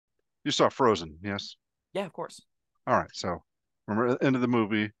You saw Frozen, yes? Yeah, of course. All right. So remember at the end of the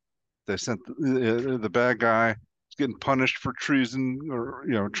movie, they sent the bad guy getting punished for treason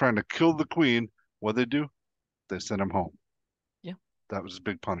or trying to kill the queen. What they do? They sent him home. Yeah, That was a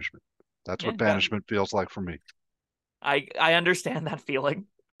big punishment. That's yeah, what got. banishment feels like for me. I understand that feeling.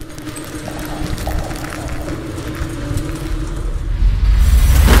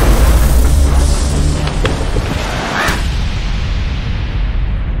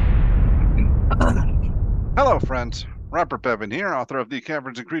 Hello, friends. Robert Bevan here, author of the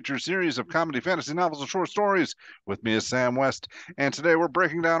Caverns and Creatures series of comedy, fantasy novels, and short stories. With me is Sam West, and today we're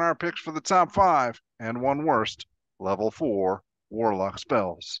breaking down our picks for the top five and one worst, level four Warlock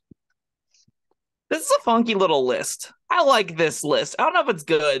Spells. This is a funky little list. I like this list. I don't know if it's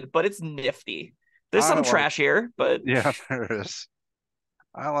good, but it's nifty. There's I some like, trash here, but yeah, there is.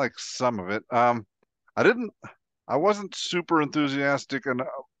 I like some of it. I didn't, I wasn't super enthusiastic and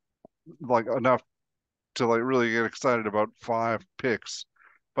like enough to like really get excited about five picks,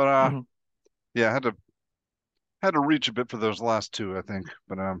 but mhm. yeah, I had to reach a bit for those last two, I think.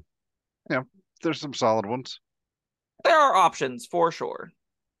 But yeah, there's some solid ones, There are options for sure.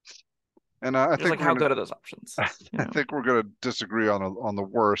 and Just like how good are those options? You I know, think we're gonna disagree on the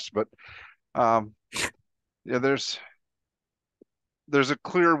worst. But um, yeah, there's a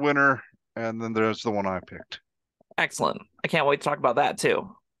clear winner, and then there's the one I picked. excellent. I can't wait to talk about that too.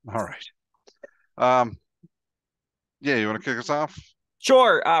 All right. Um, yeah, you want to kick us off?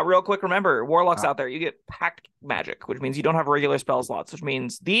 Sure. Real quick, remember, warlocks Uh, out there, you get packed magic, which means you don't have regular spell slots, which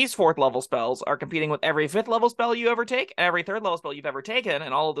means these fourth level spells are competing with every fifth level spell you ever take, and every third level spell you've ever taken,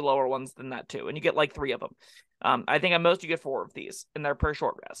 and all of the lower ones than that too. And you get like three of them. I think at most you get four of these, and they're per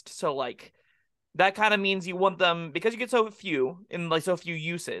short rest. So like that kind of means you want them because you get so few in like so few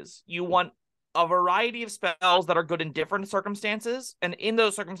uses. You want a variety of spells that are good in different circumstances, and in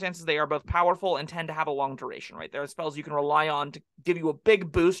those circumstances, they are both powerful and tend to have a long duration. Right, there are spells you can rely on to give you a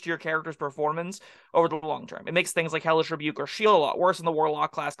big boost to your character's performance over the long term. It makes things like Hellish Rebuke or Shield a lot worse in the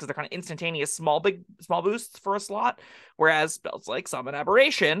Warlock class because they're kind of instantaneous, small boosts for a slot. Whereas spells like Summon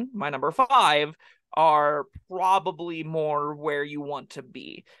Aberration, my number five, are probably more where you want to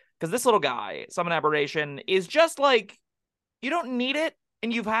be because this little guy, Summon Aberration, is just like you don't need it.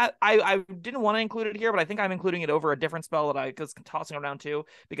 And you've had I didn't want to include it here, but I think I'm including it over a different spell that I was tossing around too,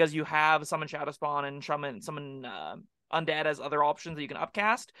 because you have summon Shadow Spawn and summon Undead as other options that you can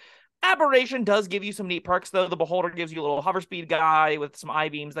upcast. Aberration does give you some neat perks, though. The Beholder gives you a little hover speed guy with some eye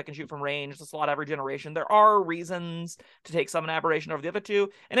beams that can shoot from range to slot every generation. There are reasons to take Summon Aberration over the other two,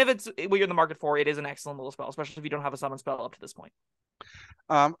 and if it's what you're in the market for, it is an excellent little spell, especially if you don't have a summon spell up to this point.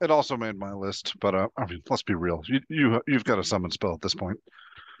 it also made my list, but I mean, let's be real. You've got a summon spell at this point.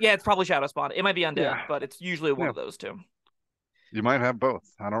 Yeah, it's probably Shadow Spawn. It might be Yeah, Undead, but it's usually one yeah. of those two. You might have both.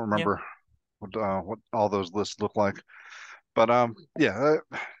 I don't Yeah. remember what all those lists look like, but yeah,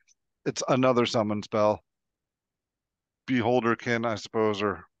 it's another summon spell. Beholderkin, I suppose,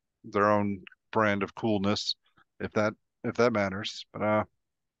 are their own brand of coolness, if that matters. But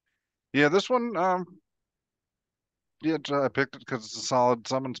yeah, this one, yeah, I picked it because it's a solid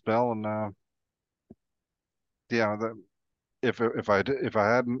summon spell, and yeah, if I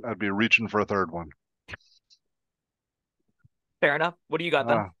hadn't, I'd be reaching for a third one. Fair enough. What do you got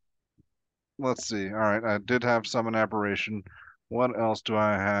then? Uh, let's see. All right, I did have summon aberration. What else do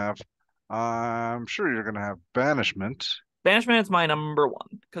I have? I'm sure you're gonna have banishment. Banishment is my number one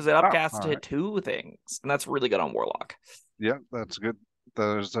because it Oh, upcasts all to hit right. two things, and that's really good on Warlock. Yeah, that's good.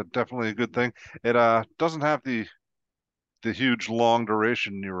 That is definitely a good thing. It doesn't have the huge long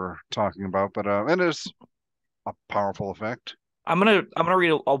duration you were talking about, but it is a powerful effect. I'm gonna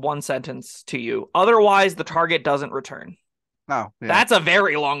read a one sentence to you. Otherwise, the target doesn't return. No, yeah, That's a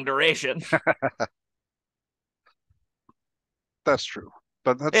very long duration. that's true.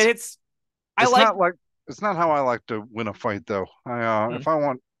 But It's I it's like. not like it's not how I like to win a fight though. I Hmm. if I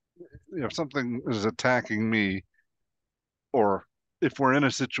want if something is attacking me, or if we're in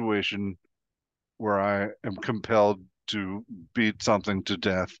a situation where I am compelled to beat something to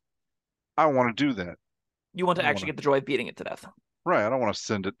death, I want to do that. You want I to don't want actually to get the joy of beating it to death. right. I don't want to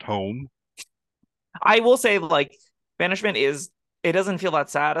send it home. I will say, like, banishment is it doesn't feel that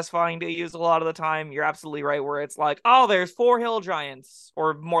satisfying to use a lot of the time. You're absolutely right, where it's like, oh, there's four hill giants,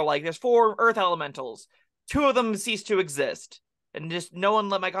 or more like there's four earth elementals. Two of them cease to exist. And just no one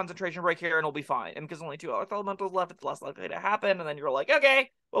let my concentration break here and it'll be fine. And because only two earth elementals left, it's less likely to happen. And then you're like, okay,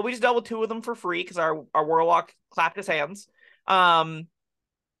 well, we just dealt with two of them for free because our warlock clapped his hands. Um,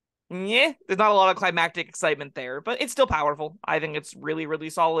 yeah, there's not a lot of climactic excitement there, but it's still powerful. I think it's really, really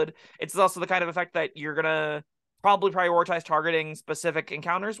solid. It's also the kind of effect that you're gonna probably prioritize targeting specific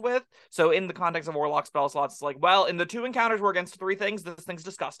encounters with. So in the context of Warlock spell slots, it's like, well, in the 2 encounters we're against 3 things, this thing's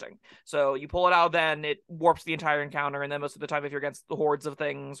disgusting. So you pull it out, then it warps the entire encounter, and then most of the time if you're against the hordes of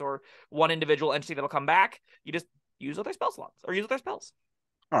things or one individual entity that'll come back, you just use other spell slots or use other spells.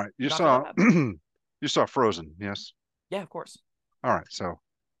 All right, you Not saw feeling you saw Frozen, yes? Yeah, of course. All right, so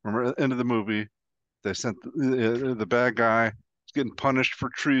remember at the end of the movie, they sent the bad guy is getting punished for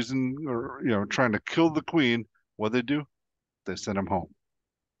treason or trying to kill the queen. What they do? They sent him home.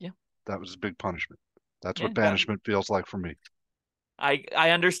 Yeah. That was his big punishment. That's Yeah, what banishment feels like for me.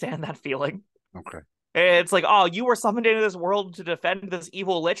 I understand that feeling. Okay. It's like, oh, you were summoned into this world to defend this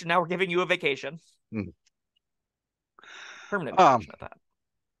evil lich, and now we're giving you a vacation. Mm. Permanent vacation at that.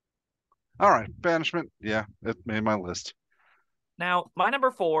 All right, banishment. Yeah, it made my list. Now, my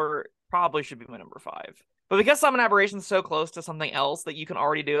number 4 probably should be my number 5. But because Summon Aberration is so close to something else that you can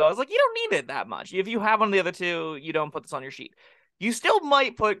already do, I was like, you don't need it that much. If you have one of the other 2, you don't put this on your sheet. You still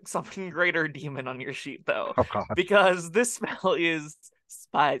might put Summon Greater Demon on your sheet, though. Oh, God. Because this spell is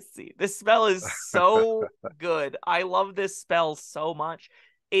spicy. This spell is so good. I love this spell so much.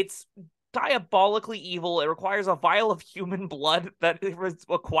 It's diabolically evil. It requires a vial of human blood that was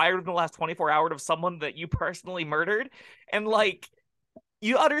acquired in the last 24 hours of someone that you personally murdered. And, like,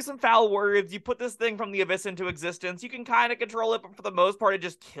 you utter some foul words, you put this thing from the abyss into existence, you can kind of control it, but for the most part, it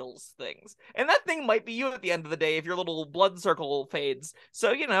just kills things. And that thing might be you at the end of the day if your little blood circle fades.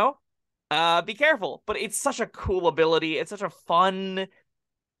 So, be careful. But it's such a cool ability. It's such a fun,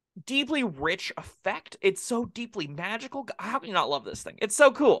 deeply rich effect. It's so deeply magical. How can you not love this thing? It's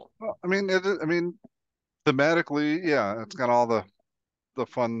so cool. Well, I mean, thematically, yeah, it's got all the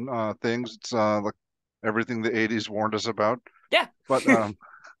fun things. It's like everything the '80s warned us about. Yeah. But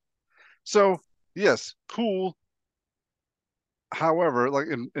so yes, cool. However, like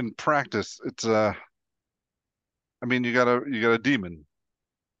in practice, it's I mean, you got a demon.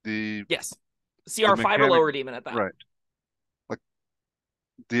 Yes. CR5 or lower demon at that. Right. Like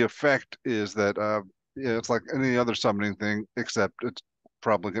the effect is that yeah, it's like any other summoning thing, except it's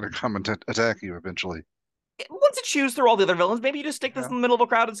probably going to come and attack you eventually. Once it chews through all the other villains, maybe you just stick this in the middle of a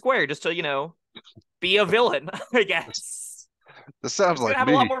crowded square just to, be a villain, I guess. This sounds it's like gonna have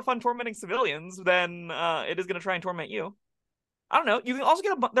me. a lot more fun tormenting civilians than it is gonna try and torment you. I don't know. You can also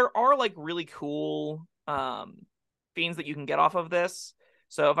get there are like really cool fiends that you can get off of this.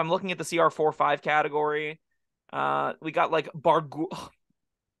 So if I'm looking at the CR4-5 category, we got like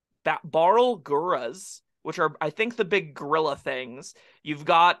Barlguras, which are I think the big gorilla things. You've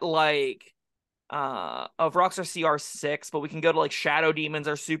got like Vrox are CR6, but we can go to like Shadow Demons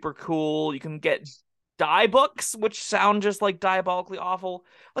are super cool. You can get ebooks, which sound just like diabolically awful.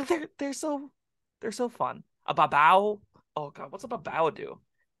 Like they're so fun. A babao. Oh god, what's a babao do?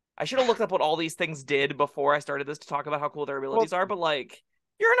 I should have looked up what all these things did before I started this to talk about how cool their abilities are, but like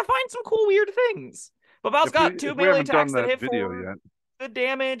you're gonna find some cool weird things. Babao's got 2 melee attacks that hit for good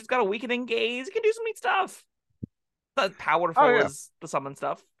damage. It's got a weakening gaze. It can do some neat stuff. Not powerful as the summon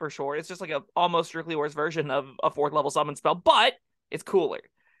stuff for sure. It's just like a almost strictly worse version of a 4th level summon spell, but it's cooler.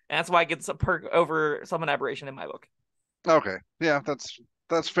 And that's why it gets a perk over Summon Aberration in my book. Okay. Yeah,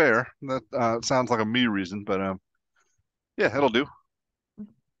 that's fair. That sounds like a me reason, but yeah, it'll do.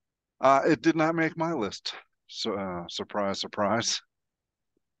 It did not make my list. So surprise, surprise.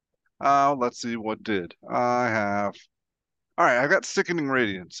 Let's see what did. I have all right, I got Sickening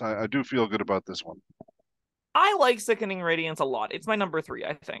Radiance. I do feel good about this one. I like Sickening Radiance a lot. It's my number 3,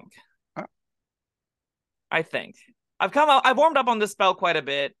 I think. I think. I've warmed up on this spell quite a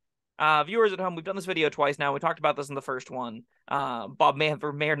bit. Viewers at home, we've done this video twice now. We talked about this in the first one. Bob may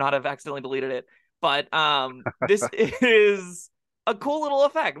or not have accidentally deleted it, but this is a cool little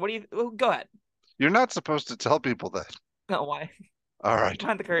effect. What do you? Go ahead. You're not supposed to tell people that. No, why? All right.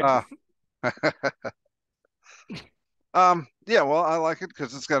 Behind the curtain. Yeah, well, I like it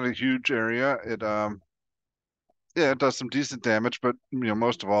because it's got a huge area. Yeah, it does some decent damage, but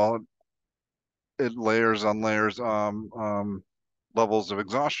most of all, it layers on layers levels of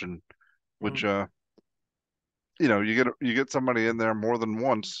exhaustion, which you get somebody in there more than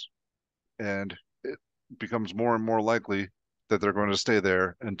once, and it becomes more and more likely that they're going to stay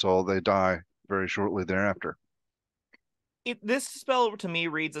there until they die very shortly thereafter. This spell to me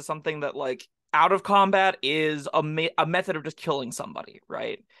reads as something that like out of combat is a method of just killing somebody,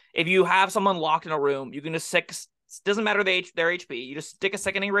 right? If you have someone locked in a room, you can just doesn't matter their HP, you just stick a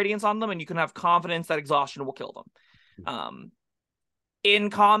Sickening Radiance on them and you can have confidence that exhaustion will kill them. In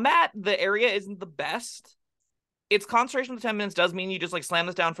combat, the area isn't the best, its concentration of 10 minutes does mean you just like slam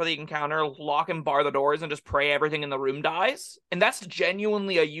this down for the encounter, lock and bar the doors, and just pray everything in the room dies. And that's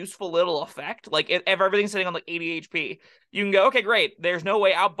genuinely a useful little effect. Like if everything's sitting on like 80 HP, you can go, okay, great. There's no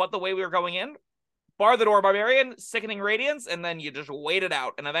way out but the way we were going in. Bar the door, Barbarian, Sickening Radiance, and then you just wait it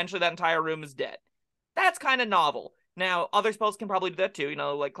out. And eventually that entire room is dead. That's kind of novel. Now, other spells can probably do that too,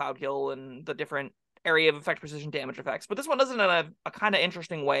 like Cloud Kill and the different area of effect precision damage effects. But this one does it in a kind of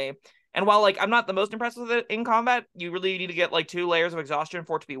interesting way. And while like I'm not the most impressed with it in combat, you really need to get like 2 layers of exhaustion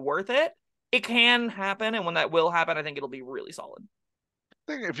for it to be worth it. It can happen, and when that will happen, I think it'll be really solid.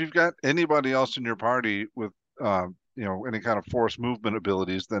 I think if you've got anybody else in your party with any kind of force movement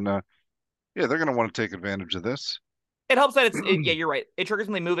abilities, then yeah, they're going to want to take advantage of this. It helps that yeah, you're right. It triggers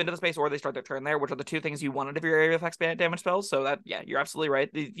when they move into the space or they start their turn there, which are the 2 things you wanted of your area of effects damage spells. So that, yeah, you're absolutely right.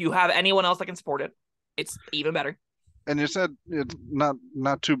 If you have anyone else that can support it, it's even better. And you said it's not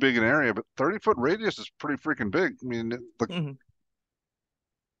too big an area, but 30-foot radius is pretty freaking big. I mean,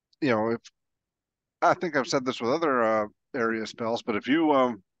 if I think I've said this with other area spells, but if you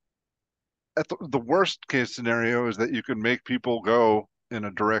at the worst case scenario is that you can make people go in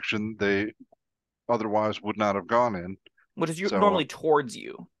a direction they otherwise would not have gone in, which is normally towards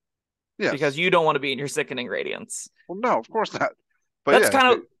you. Yes, because you don't want to be in your Sickening Radiance. Well, no, of course not. But that's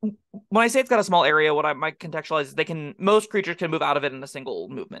kind of when I say it's got a small area. What I might contextualize is most creatures can move out of it in a single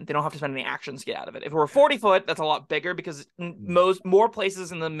movement. They don't have to spend any actions to get out of it. If we're 40 foot, that's a lot bigger because more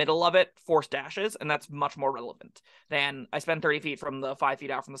places in the middle of it force dashes, and that's much more relevant than I spend 30 feet from the 5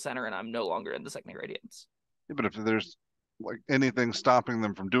 feet out from the center, and I'm no longer in the Sickening Radiance. Yeah, but if there's like anything stopping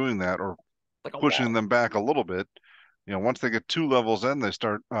them from doing that or like pushing them back a little bit, once they get 2 levels in, they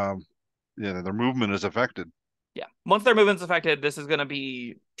start, their movement is affected. Yeah, once their movement's affected, this is going to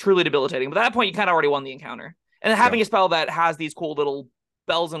be truly debilitating. But at that point, you kind of already won the encounter. And having a spell that has these cool little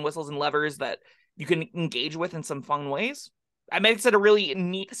bells and whistles and levers that you can engage with in some fun ways, it makes it a really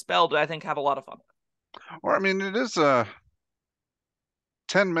neat spell that I think have a lot of fun. Or, I mean, it is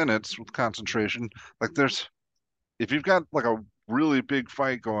 10 minutes with concentration. Like if you've got like a really big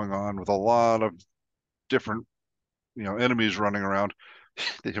fight going on with a lot of different, enemies running around,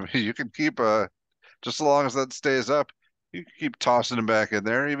 you can keep just as long as that stays up, you can keep tossing them back in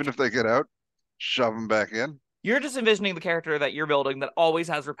there. Even if they get out, shove them back in. You're just envisioning the character that you're building that always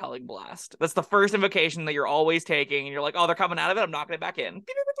has Repelling Blast. That's the first invocation that you're always taking, and you're like, oh, they're coming out of it. I'm knocking it back in.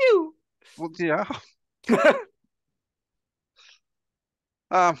 Well, yeah.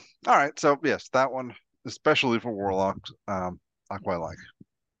 All right. So, yes, that one, especially for Warlocks, I quite like.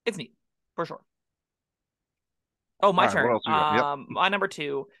 It's neat, for sure. Oh, my turn. My number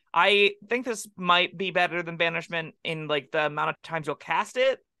 2. I think this might be better than Banishment in like the amount of times you'll cast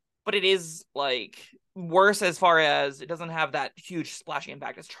it, but it is like worse as far as it doesn't have that huge splashy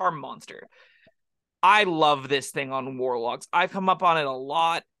impact. It's Charm Monster. I love this thing on Warlocks. I've come up on it a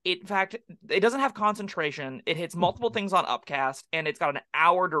lot. In fact, it doesn't have concentration. It hits multiple things on upcast, and it's got an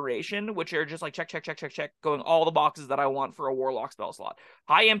hour duration, which are just like check, going all the boxes that I want for a Warlock spell slot.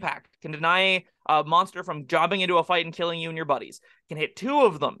 High impact. Can deny a monster from jobbing into a fight and killing you and your buddies. Can hit 2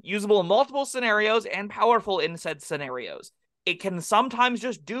 of them. Usable in multiple scenarios and powerful in said scenarios. It can sometimes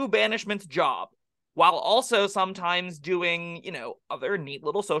just do Banishment's job, while also sometimes doing, other neat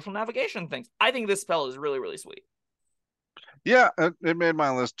little social navigation things. I think this spell is really, really sweet. Yeah, it made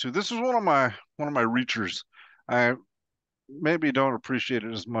my list too. This is one of my reachers. I maybe don't appreciate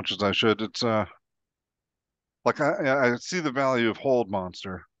it as much as I should. It's like I see the value of Hold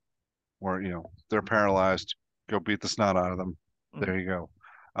Monster, where they're paralyzed. Go beat the snot out of them. There you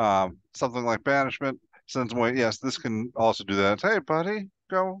go. Something like Banishment sends them away. Yes, this can also do that. Hey, buddy,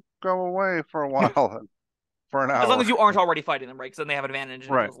 go away for a while, for an hour. As long as you aren't already fighting them, right? Because then they have advantage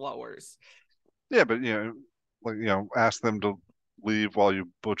and it lowers. Yeah, but ask them to leave while you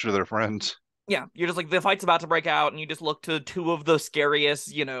butcher their friends. Yeah, you're just like, the fight's about to break out, and you just look to 2 of the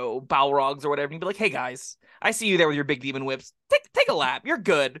scariest, Balrogs or whatever, and you be like, hey guys, I see you there with your big demon whips. Take a lap. You're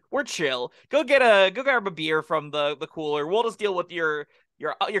good. We're chill. Go grab a beer from the cooler. We'll just deal with your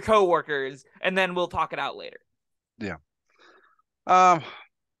coworkers, and then we'll talk it out later. Yeah.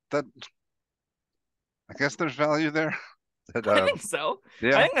 That, I guess there's value there. I think so.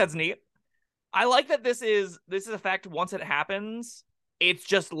 Yeah. I think that's neat. I like that this effect, once it happens, it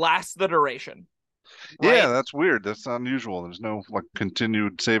just lasts the duration. Right? Yeah, that's weird. That's unusual. There's no like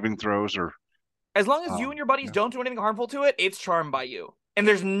continued saving throws or. As long as you and your buddies don't do anything harmful to it, it's charmed by you. And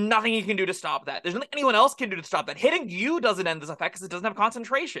there's nothing you can do to stop that. There's nothing anyone else can do to stop that. Hitting you doesn't end this effect because it doesn't have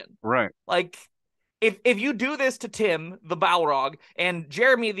concentration. Right. Like, if you do this to Tim, the Balrog, and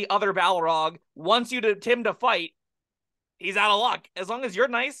Jeremy, the other Balrog, wants Tim to fight, he's out of luck. As long as you're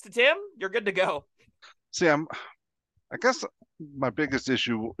nice to Tim, you're good to go. See, I guess my biggest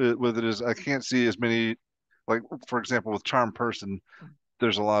issue with it is I can't see as many, like for example, with Charm Person,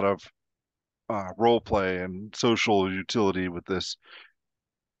 there's a lot of role play and social utility with this.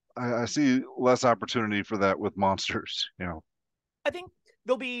 I see less opportunity for that with monsters, you know. I think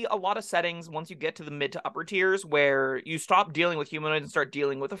there'll be a lot of settings once you get to the mid to upper tiers where you stop dealing with humanoids and start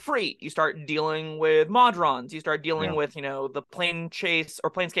dealing with Efreet. You start dealing with Modrons. You start dealing Yeah. with, the plane chase or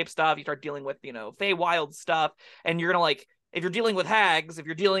planescape stuff. You start dealing with, Feywild stuff. And you're gonna if you're dealing with hags, if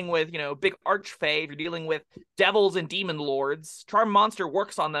you're dealing with, big archfey, if you're dealing with devils and demon lords, Charm Monster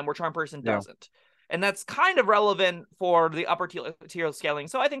works on them where Charm Person Yeah. doesn't. And that's kind of relevant for the upper tier scaling.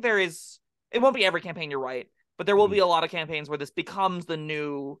 So I think it won't be every campaign, you're right. But there will be a lot of campaigns where this becomes the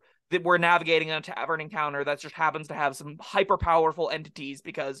new, that we're navigating a tavern encounter that just happens to have some hyper powerful entities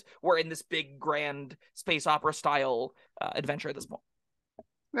because we're in this big grand space opera style adventure at this point.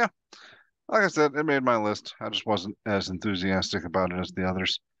 Yeah. Like I said, it made my list. I just wasn't as enthusiastic about it as the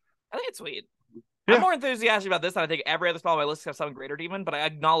others. I think it's sweet. I'm Yeah. more enthusiastic about this than I think every other spell on my list have Summon Greater Demon, but I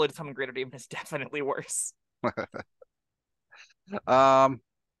acknowledge Summon Greater Demon is definitely worse. Um,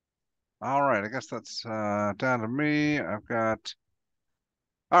 all right. I guess that's down to me. I've got.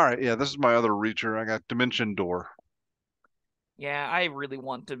 All right. Yeah, this is my other reacher. I got Dimension Door. Yeah, I really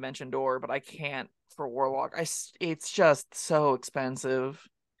want Dimension Door, but I can't for Warlock. It's just so expensive.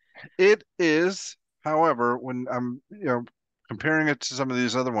 It is, however, when I'm, comparing it to some of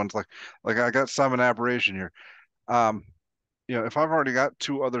these other ones, like I got Summon Aberration here. Um, if I've already got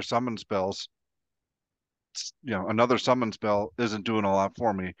two other summon spells, another summon spell isn't doing a lot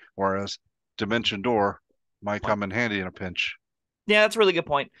for me, whereas Dimension Door might Point. come in handy in a pinch. Yeah, that's a really good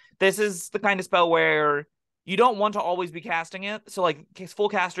point. This is the kind of spell where you don't want to always be casting it. So like full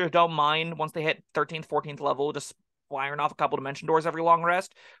casters don't mind once they hit 13th, 14th level, just firing off a couple Dimension Doors every long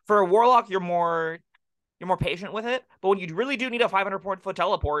rest. For a Warlock, you're more patient with it. But when you really do need a 500-foot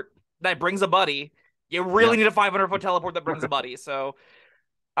teleport that brings a buddy, you really need a 500-foot teleport that brings a buddy. So,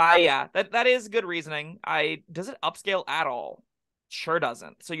 yeah, that is good reasoning. Does it upscale at all? Sure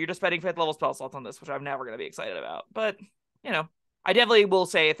doesn't. So you're just spending 5th level spell slots on this, which I'm never going to be excited about. But, I definitely will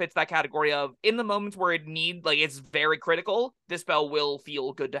say if it's that category of in the moments where it's very critical, this spell will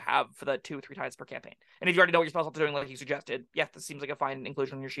feel good to have for the 2-3 times per campaign. And if you already know what your spell slots are doing, like you suggested, yeah, this seems like a fine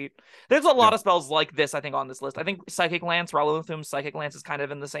inclusion on your sheet. There's a lot of spells like this, I think, on this list. I think Psychic Lance, Ralathum's Psychic Lance is kind of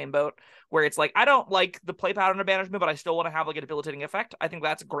in the same boat, where it's like, I don't like the play pattern of banishment, but I still want to have like a debilitating effect. I think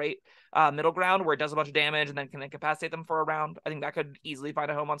that's a great middle ground where it does a bunch of damage and then can incapacitate them for a round. I think that could easily find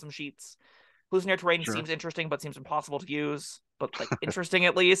a home on some sheets. Hallucinatory Terrain seems interesting, but seems impossible to use. But like interesting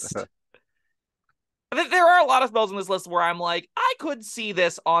at least. There are a lot of spells on this list where I'm like, I could see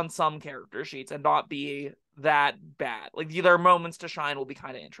this on some character sheets and not be that bad. Like their moments to shine will be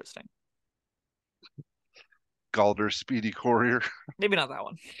kind of interesting. Galder Speedy Courier. Maybe not that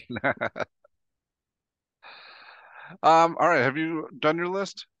one. All right. Have you done your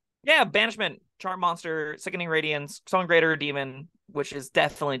list? Yeah, Banishment, Charm Monster, Sickening Radiance, Summon Greater Demon, which is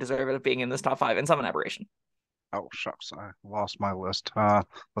definitely deserving of being in this top 5, and Summon Aberration. Oh, shucks. I lost my list.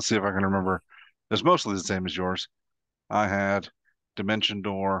 Let's see if I can remember. It's mostly the same as yours. I had Dimension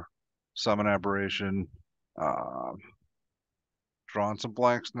Door, Summon Aberration, drawing some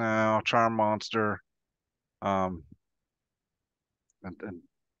blanks now, Charm Monster, and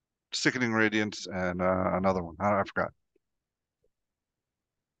Sickening Radiance, and another one. I forgot.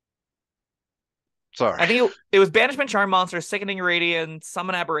 Sorry. I think it was Banishment, Charm Monster, Sickening Radiance,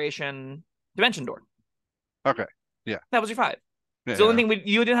 Summon Aberration, Dimension Door. Okay. Yeah. That was your 5. Yeah, the only thing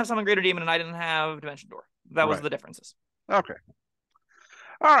you didn't have Summon Greater Demon and I didn't have Dimension Door. That was the differences. Okay.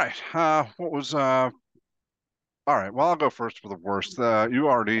 All right. What was all right. Well, I'll go first for the worst. You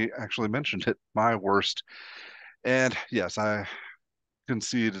already actually mentioned it, my worst. And yes, I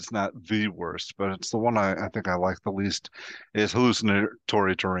concede it's not the worst, but it's the one I think I like the least is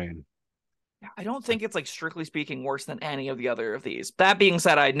Hallucinatory Terrain. I don't think it's like strictly speaking worse than any of the other of these. That being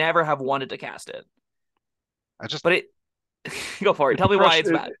said, I never have wanted to cast it. But it go for it. Tell me why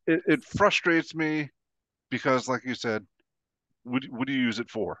it's bad. It frustrates me because, like you said, what do you use it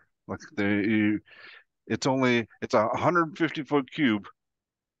for? Like it's a 150-foot cube.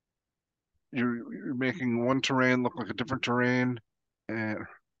 You're making one terrain look like a different terrain, and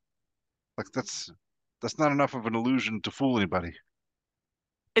like that's not enough of an illusion to fool anybody.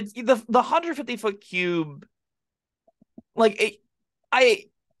 It's the 150-foot cube, and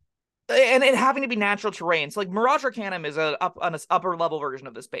it having to be natural terrain. So like Mirage Arcanum is an upper level version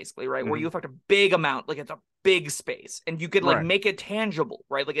of this, basically, right? Where you affect a big amount, like it's a big space, and you could like make it tangible,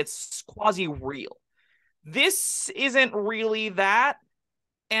 right? Like it's quasi real. This isn't really that.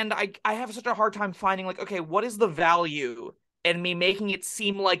 And I have such a hard time finding, like, okay, what is the value in me making it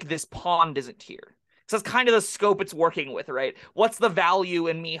seem like this pond isn't here? Because that's kind of the scope it's working with, right? What's the value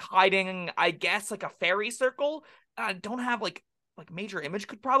in me hiding, I guess, like a fairy circle? I don't have like Major Image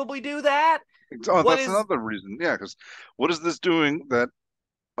could probably do that. Oh, What that's is another reason. Yeah, because what is this doing that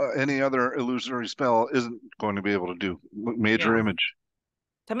any other illusory spell isn't going to be able to do? Major yeah. image.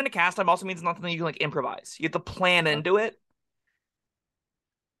 10-minute cast time also means nothing that you can like improvise. You have to plan into it.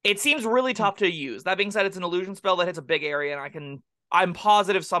 It seems really tough to use. That being said, it's an illusion spell that hits a big area, and I'm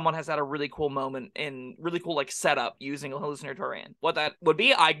positive someone has had a really cool moment in really cool like setup using a hallucinatory terrain. What that would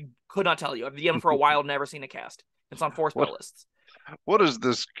be, I could not tell you. I've DM'd for a while, never seen a cast. It's on 4 What spell lists. what is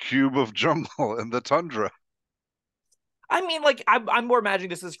this cube of jungle in the tundra? I mean, like, I'm more imagining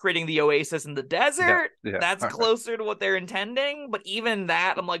this is creating the oasis in the Yeah, desert. yeah. That's All right. closer to what they're intending, but even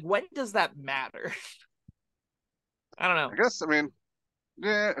that, I'm like, when does that matter? I don't know. I guess I mean,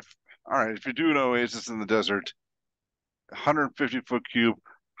 yeah. All right, if you do an oasis in the desert, 150-foot cube,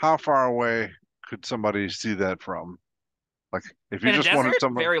 how far away could somebody see that from? Like, if you In a just wanted desert,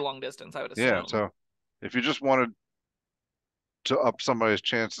 someone, very long distance, I would yeah. assume. So if you just wanted to up somebody's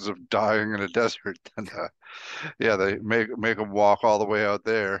chances of dying in a desert, then yeah, they make them walk all the way out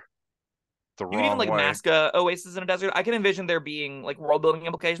there the You can even wrong like way. mask a oasis in a desert. I can envision there being like world building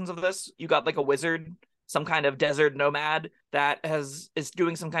implications of this. You got like a wizard, some kind of desert nomad that is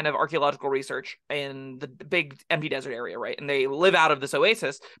doing some kind of archaeological research in the big empty desert area, right? And they live out of this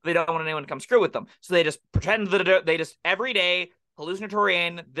oasis, but they don't want anyone to come screw with them. So they just pretend that they just every day hallucinatory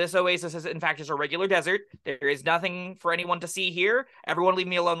in this oasis is in fact just a regular desert. There is nothing for anyone to see here. Everyone leave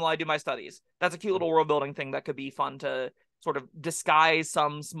me alone while I do my studies. That's a cute little world building thing that could be fun to sort of disguise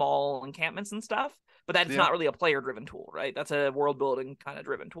some small encampments and stuff. But that's Yeah. not really a player driven tool, right? That's a world building kind of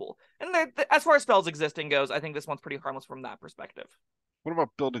driven tool. And as far as spells existing goes, I think this one's pretty harmless from that perspective. What about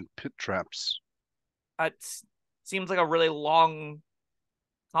building pit traps? It seems like a really long,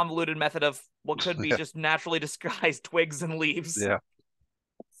 convoluted method of what could be Yeah. just naturally disguised twigs and leaves. Yeah.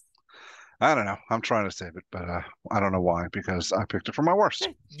 I don't know. I'm trying to save it, but I don't know why because I picked it for my worst.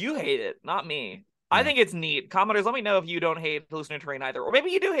 You hate it, not me. I Yeah. think it's neat. Commenters, let me know if you don't hate hallucinatory terrain either, or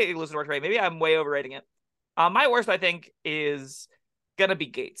maybe you do hate hallucinatory terrain. Maybe I'm way overrating it. My worst, I think, is gonna be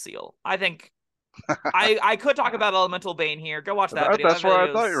Gate Seal. I think I could talk about Elemental Bane here. Go watch that video. That's That where I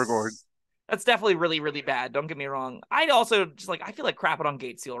video thought you were going. is that's definitely really, really bad. Don't get me wrong. I also just like I feel like crapping on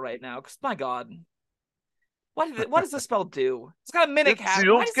Gate Seal right now because my God, what does this spell do? It's got a minute It cast.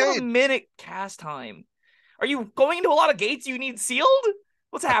 Why seals does it have a gates. minute cast time? Are you going into a lot of gates you need sealed?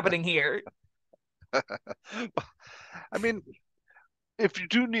 What's happening here? I mean, if you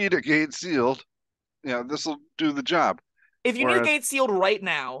do need a gate sealed, this will do the job. If you need a Whereas, gate sealed right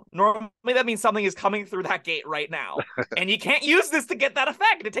now, normally that means something is coming through that gate right now. And you can't use this to get that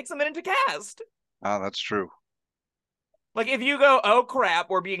effect. It takes a minute to cast. that's true. Like if you go, oh crap,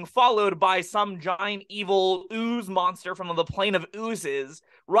 we're being followed by some giant evil ooze monster from the plane of oozes,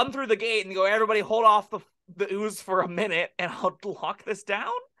 run through the gate and go, everybody hold off the ooze for a minute and I'll lock this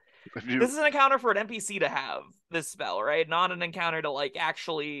down. If you, This is an encounter for an NPC to have this spell, right? Not an encounter to like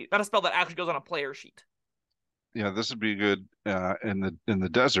actually, not a spell that actually goes on a player sheet. this would be good in the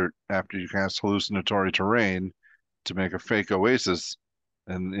desert after you cast hallucinatory terrain to make a fake oasis,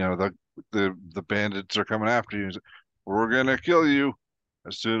 and the bandits are coming after you. We're gonna kill you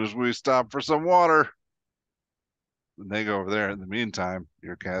as soon as we stop for some water. And they go over there. In the meantime,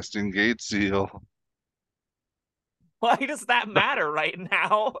 you're casting Gate Seal Why does that matter right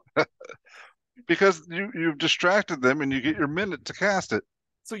now? because you've distracted them and you get your minute to cast it.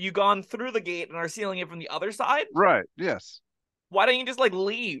 So you gone through the gate and are sealing it from the other side? Right, yes. Why don't you just like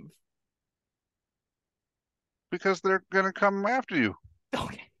leave? Because they're gonna come after you.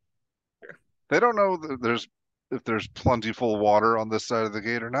 Okay. They don't know that if there's plentiful water on this side of the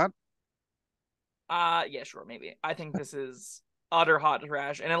gate or not. Yeah, sure, maybe. I think this is utter hot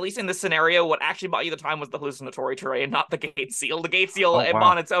trash. And at least in this scenario, what actually bought you the time was the hallucinatory terrain, not the gate seal. The gate seal Oh wow.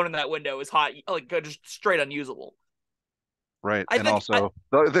 on its own in that window is hot, like just straight unusable. Right. I And think also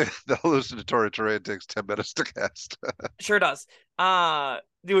the hallucinatory terrain takes 10 minutes to cast. sure does.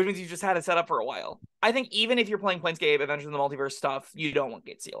 Which means you just had it set up for a while. I think even if you're playing Planescape, Adventures in the Multiverse stuff, you don't want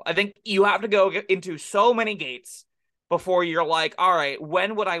Gate Seal. I think you have to go into so many gates before you're like, all right,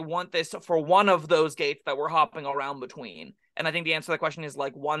 when would I want this for one of those gates that we're hopping around between? And I think the answer to that question is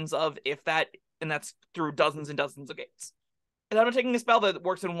like ones of if that, and that's through dozens and dozens of gates. And I'm not taking a spell that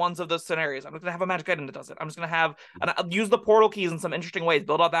works in ones of those scenarios. I'm not going to have a magic item that does it. I'm just going to have, and I'll use the portal keys in some interesting ways,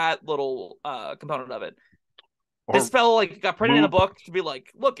 build out that little component of it. This Or spell like got printed in a move book to be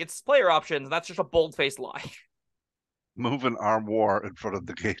like, look, it's player options. That's just a bold-faced lie. Move an armoire in front of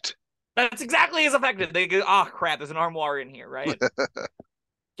the gate. That's exactly as effective. They go, oh crap, there's an armoire in here, right?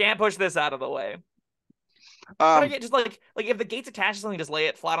 Can't push this out of the way. But I get just like if the gate's attached to something, just lay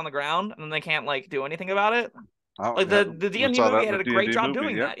it flat on the ground, and then they can't like do anything about it. Like yeah, the we D&D saw that movie in had the a great D&D job movie.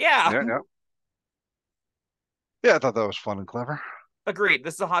 doing Yeah. that. Yeah. Yeah, I thought that was fun and clever. Agreed.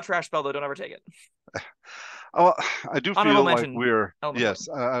 This is a hot trash spell, though. Don't ever take it. Oh, I do Honorable feel like mention. we're Elemental. yes.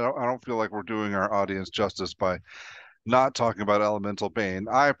 I don't feel like we're doing our audience justice by not talking about Elemental Bane.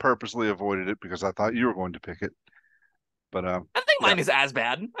 I purposely avoided it because I thought you were going to pick it. But I think yeah. mine is as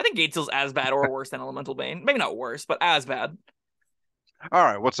bad. I think Gateseal's as bad or worse than Elemental Bane. Maybe not worse, but as bad. All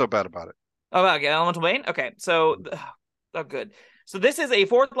right, what's so bad about it? Oh, okay, Elemental Bane? Okay, so oh good. So this is a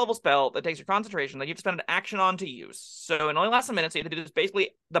 4th level spell that takes your concentration that you have to spend an action on to use. So it only lasts a minute, so you have to do this basically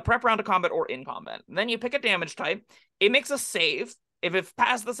the prep round of combat or in combat. And then you pick a damage type. It makes a save. If it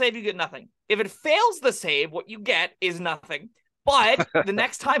passes the save, you get nothing. If it fails the save, what you get is nothing. But the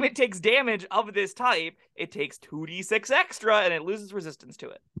next time it takes damage of this type, it takes 2d6 extra and it loses resistance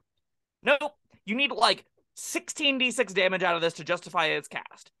to it. Nope. You need like 16d6 damage out of this to justify its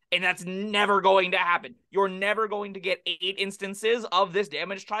cast. And that's never going to happen. You're never going to get 8 instances of this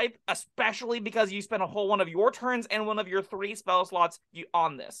damage type, especially because you spent a whole one of your turns and one of your 3 spell slots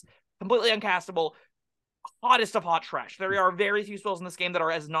on this. Completely uncastable. Hottest of hot trash. There are very few spells in this game that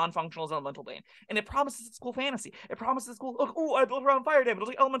are as non-functional as Elemental Bane. And it promises it's cool fantasy. It promises it's cool, look, oh, I built around fire damage. It's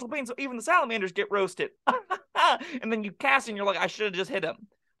like Elemental Bane, so even the salamanders get roasted. And then you cast and you're like, I should have just hit him.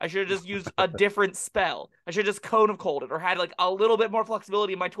 I should have just used a different spell. I should have just Cone of Cold it or had like a little bit more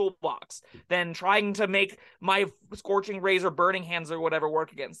flexibility in my toolbox than trying to make my Scorching Rays or Burning Hands or whatever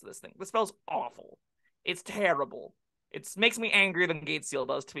work against this thing. The spell's awful. It's terrible. It makes me angrier than Gateseal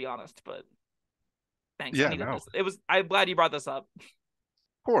does, to be honest, but thanks. Yeah, I needed no. this. I'm glad you brought this up. Of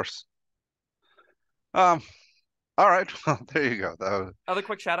course. All right. Well, there you go. Other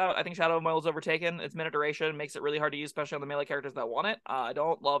quick shout out. I think Shadow of Moil is overtaken. Its minute duration makes it really hard to use, especially on the melee characters that want it. I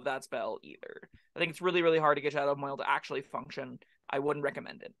don't love that spell either. I think it's really, really hard to get Shadow of Moil to actually function. I wouldn't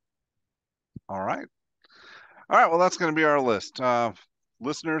recommend it. All right. All right. Well, that's going to be our list.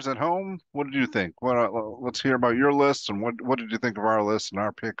 Listeners at home, what did you think? Let's hear about your lists and what did you think of our list and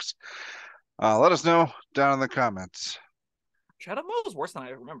our picks? Let us know down in the comments. Shadow of Moil is worse than I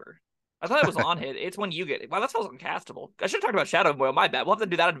remember. I thought it was on hit. It's when you get it. Wow, that spell's uncastable. I should have talked about Shadow of Moil. My bad. We'll have to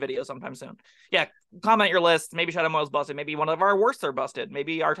do that in video sometime soon. Yeah, comment your list. Maybe Shadow of Moil's busted. Maybe one of our worst are busted.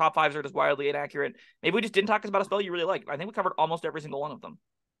 Maybe our top 5s are just wildly inaccurate. Maybe we just didn't talk about a spell you really like. I think we covered almost every single one of them.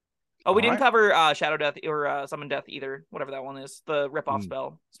 Oh, we didn't cover Shadow Death or Summon Death either. Whatever that one is. The rip-off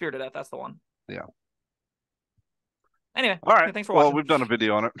spell. Spirit of Death, that's the one. Yeah. Anyway, all right. Thanks for watching. Well, we've done a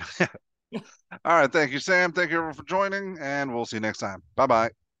video on it. All right. Thank you, Sam. Thank you everyone for joining, and we'll see you next time.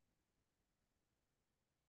 Bye-bye.